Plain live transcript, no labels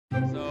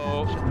So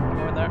I wanna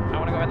go in there. I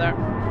wanna go in there.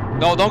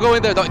 no, don't go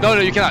in there. No,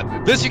 you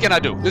cannot. This you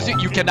cannot do. This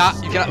you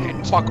cannot. You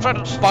cannot. Fuck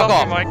off.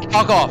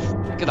 Fuck off.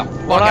 Get the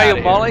fuck What are out you, of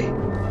here. Molly?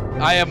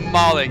 I am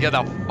Molly. Get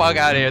the fuck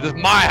out of here. This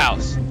is my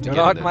house. You're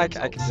not, Mike.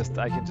 I can just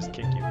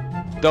kick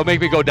you. Don't make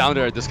me go down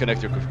there and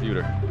disconnect your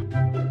computer.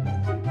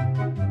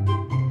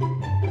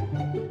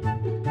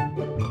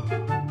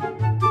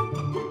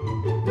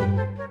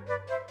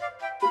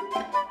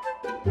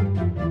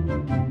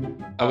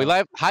 Are we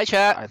live? Hi,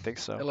 chat. I think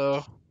so.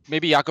 Hello.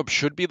 Maybe Jakob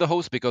should be the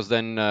host because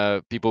then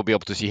people will be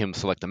able to see him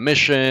select a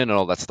mission and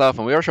all that stuff.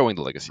 And we are showing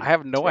the legacy. I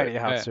have no idea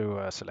how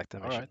to select a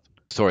mission. Right.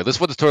 Sorry, this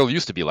is what the tutorial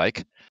used to be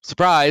like.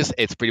 Surprise!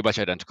 It's pretty much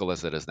identical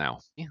as it is now.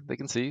 Yeah, they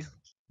can see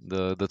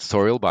the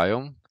tutorial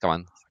biome. Come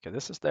on. Okay,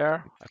 this is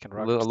there. I can A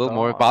run little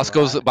more.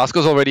 Bosco's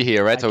already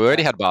here, right? So we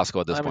already had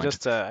Bosco at this point.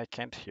 Just I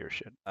can't hear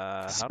shit.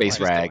 Space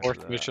rag.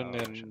 Fourth mission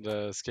in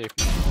the escape.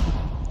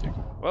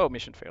 Whoa,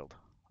 mission failed.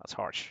 That's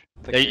harsh.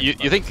 Hey,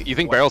 you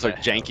think barrels are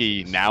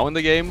janky now in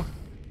the game?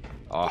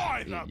 Oh,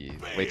 you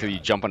wait till you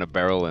jump on a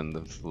barrel in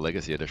the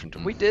Legacy Edition.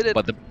 We did it.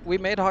 But we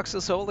made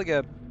Hox's hole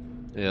again.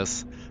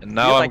 Yes. And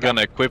now I'm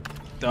gonna equip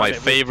my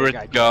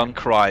favorite gun,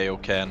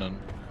 Cryo Cannon.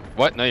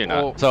 What? No, you're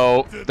not.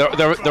 So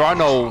there are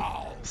no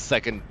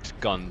second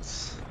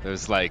guns.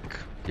 There's like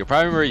your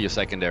primary, your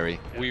secondary.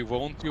 We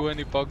won't do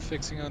any bug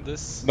fixing on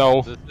this.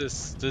 No.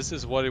 This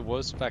is what it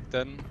was back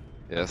then.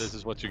 Yes. This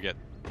is what you get.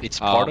 It's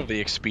part of the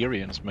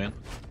experience, man.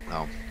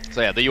 No.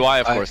 So yeah, the UI,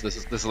 of course, this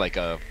is like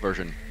a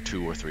version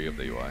 2 or 3 of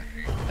the UI.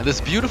 And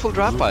this beautiful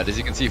drop pod, as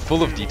you can see,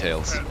 full of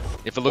details.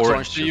 If it looks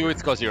orange to you,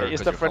 it's because you're.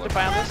 Is there friendly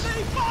fire on this?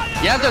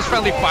 Yeah, there's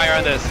friendly fire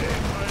on this.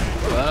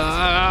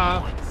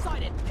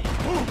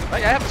 I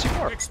have 2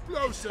 more.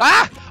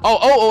 Ah!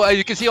 Oh!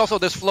 You can see also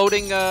there's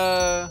floating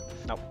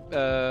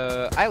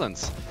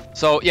islands.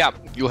 So yeah,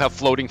 you'll have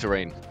floating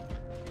terrain.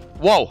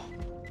 Whoa!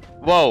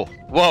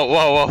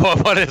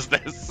 What is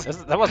this?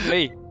 That was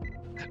me.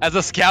 As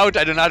a scout,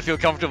 I do not feel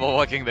comfortable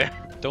walking there.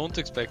 Don't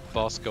expect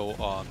Bosco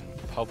on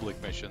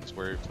public missions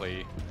where you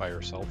play by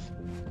yourself.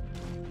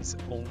 He's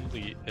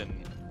only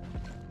in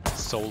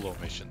solo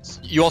missions.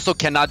 You also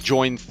cannot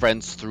join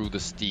friends through the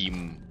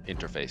Steam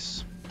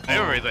interface.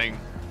 Everything.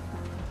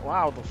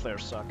 Wow, the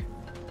flares suck.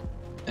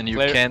 And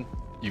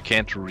you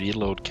can't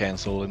reload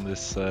cancel in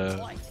this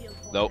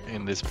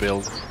in this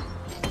build.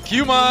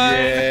 Q mine.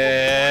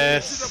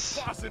 Yes.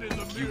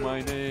 Q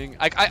mining.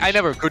 I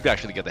never could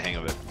actually get the hang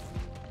of it.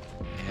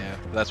 Yeah,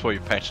 that's why you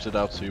patched it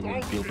out so you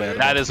wouldn't feel bad.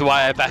 That is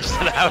why I patched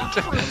it out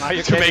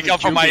to make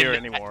up for my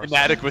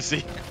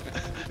inadequacy.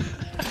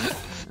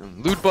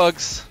 Loot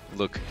bugs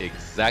look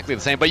exactly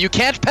the same, but you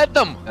can't pet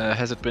them.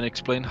 Has it been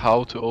explained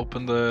how to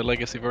open the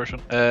legacy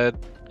version?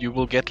 You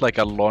will get like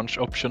a launch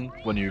option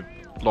when you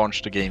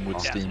launch the game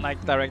with Steam.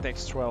 Like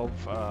DirectX 12.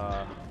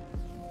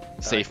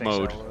 Safe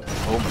mode.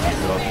 Oh my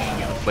god,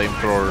 the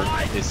flamethrower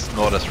is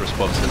not as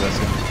responsive as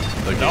in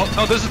the game.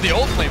 No, this is the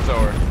old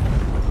flamethrower.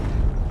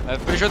 I'm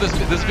pretty sure this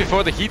is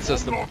before the heat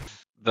system.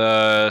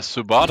 The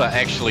Subata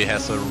actually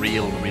has a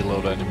real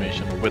reload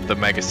animation with the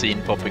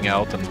magazine popping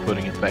out and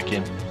putting it back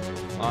in.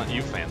 Aren't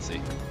you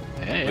fancy?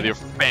 Yeah, With your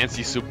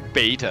fancy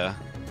Subata.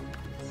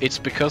 It's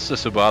because the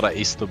Subata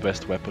is the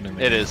best weapon in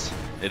the game.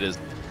 It is.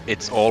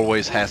 It's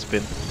always has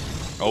been.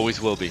 Always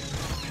will be.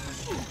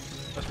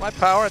 What's my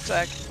power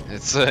attack?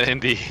 It's in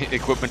the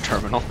equipment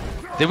terminal.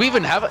 Did we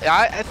even have?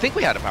 I think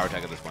we had a power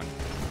attack at this point.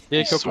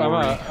 Jacob,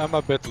 I'm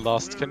a bit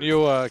lost. Can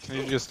you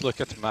just look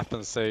at the map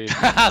and say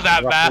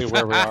that roughly map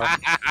where we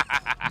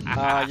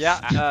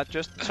are?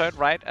 Just turn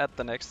right at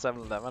the next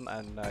 7-Eleven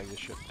and you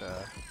should.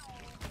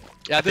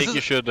 Yeah, I think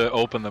you should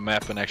open the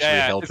map and actually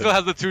help it still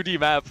has the 2D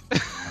map.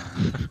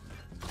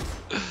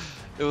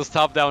 It was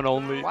top down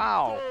only.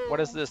 Wow, what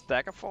is this,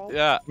 Daggerfall?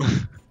 Yeah.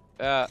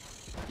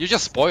 You're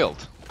just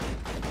spoiled.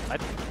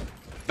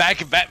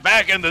 Back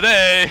in the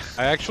day.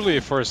 I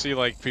actually foresee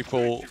like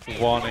people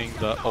wanting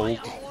the old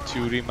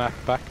 2D map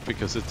back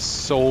because it's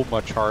so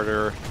much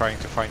harder trying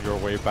to find your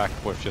way back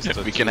with just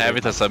a We can 2D have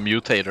it map. as a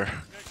mutator.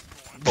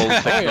 Old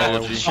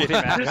technology. Shitty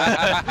map.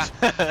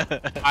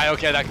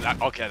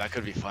 Okay, that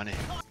could be funny.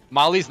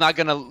 Molly's not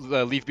gonna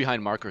leave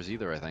behind markers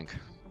either, I think.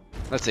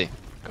 Let's see.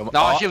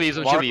 No, she leaves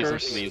them. She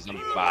leaves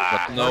them.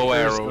 But no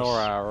arrows. No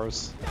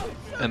arrows.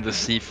 And the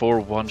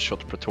C4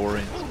 one-shot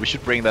Praetorians. We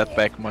should bring that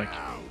back, Mike.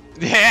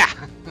 Yeah.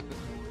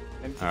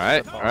 All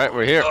right,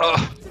 we're here.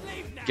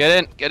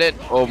 Get in.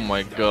 Oh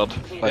my god!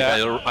 Like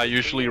I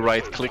usually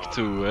right-click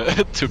to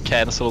to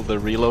cancel the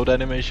reload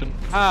animation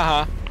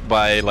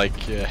by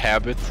like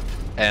habit,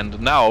 and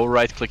now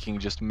right-clicking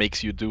just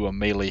makes you do a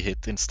melee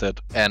hit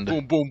instead.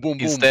 And boom.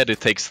 instead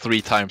it takes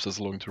 3 times as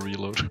long to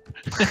reload.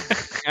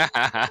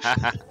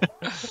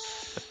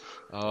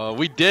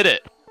 We did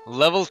it.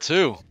 Level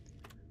 2.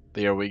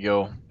 There we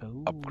go.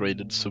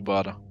 Upgraded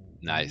Subata.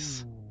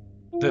 Nice.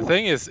 The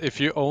thing is, if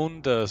you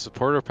own the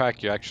supporter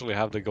pack, you actually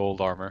have the gold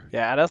armor.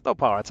 Yeah, there's no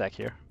power attack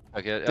here.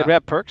 Okay. Did we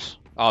have perks?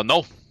 Oh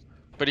no.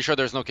 Pretty sure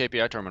there's no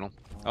KPI terminal.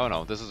 Oh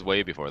no, this is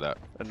way before that.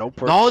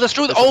 No, that's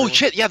true. Oh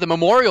shit, yeah, the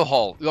memorial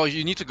hall. Oh,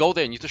 you need to go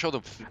there. You need to show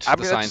the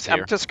signs here.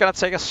 I'm just gonna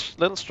take a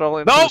little stroll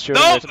into No, the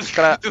shooting no, range. I'm just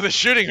gonna... to the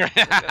shooting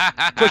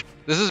range.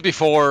 This is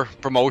before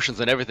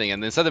promotions and everything,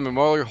 and instead the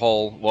memorial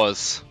hall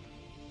was.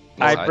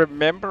 I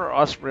remember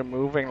us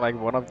removing like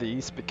one of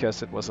these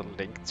because it was a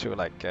link to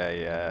like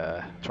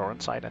a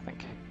torrent site, I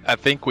think. I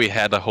think we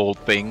had a whole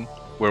thing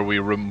where we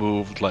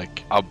removed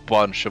like a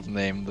bunch of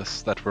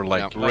names that were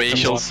like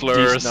racial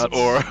slurs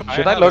or.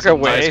 Should I look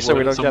away so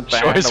we don't get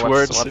banned? Choice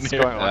words what's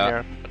going on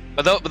here?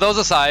 But those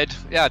aside,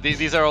 yeah,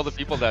 these are all the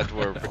people that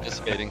were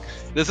participating.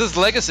 This is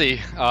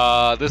Legacy.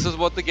 This is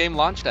what the game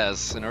launched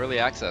as in early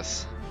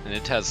access, and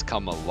it has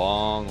come a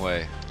long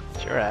way.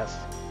 Sure has.